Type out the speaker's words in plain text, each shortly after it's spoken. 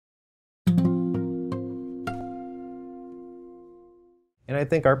And I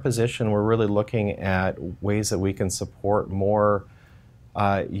think our position, we're really looking at ways that we can support more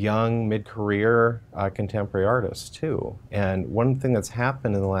young, mid-career contemporary artists too. And one thing that's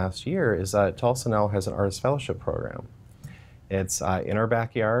happened in the last year is that Tulsa now has an artist fellowship program. It's in our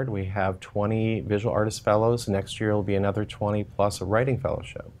backyard. We have 20 visual artist fellows. Next year will be another 20 plus a writing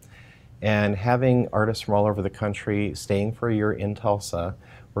fellowship. And having artists from all over the country staying for a year in Tulsa,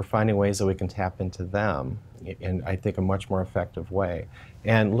 we're finding ways that we can tap into them in, I think, a much more effective way.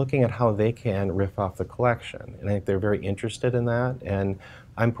 And looking at how they can riff off the collection. And I think they're very interested in that. And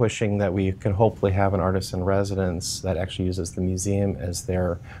I'm pushing that we can hopefully have an artist in residence that actually uses the museum as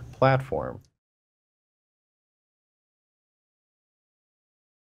their platform.